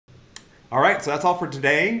All right, so that's all for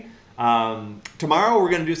today. Tomorrow we're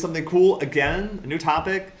going to do something cool again, a new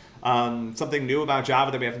topic, something new about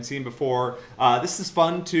Java that we haven't seen before. This is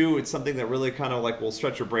fun too. It's something that really kind of like will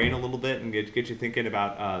stretch your brain a little bit and get you thinking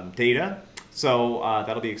about data. So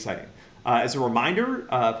that'll be exciting. As a reminder,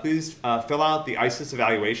 please fill out the ICES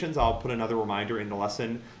evaluations. I'll put another reminder in the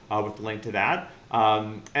lesson with the link to that.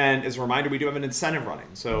 And as a reminder, we do have an incentive running.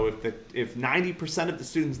 So if 90% of the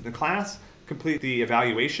students in the class complete the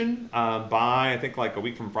evaluation by, I think, like a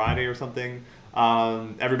week from Friday or something,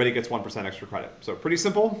 everybody gets 1% extra credit. So pretty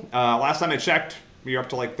simple. Last time I checked, we are up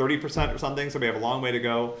to like 30% or something, so we have a long way to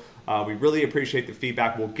go. We really appreciate the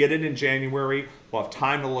feedback. We'll get it in January. We'll have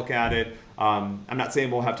time to look at it. I'm not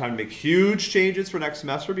saying we'll have time to make huge changes for next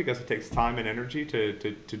semester because it takes time and energy to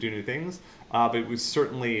do new things, but we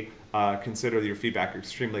certainly consider your feedback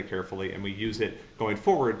extremely carefully, and we use it going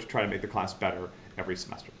forward to try to make the class better every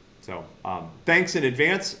semester. So thanks in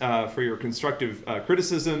advance for your constructive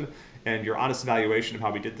criticism and your honest evaluation of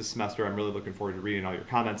how we did this semester. I'm really looking forward to reading all your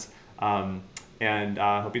comments. And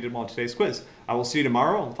I hope you did well in today's quiz. I will see you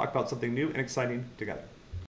tomorrow, and we'll talk about something new and exciting together.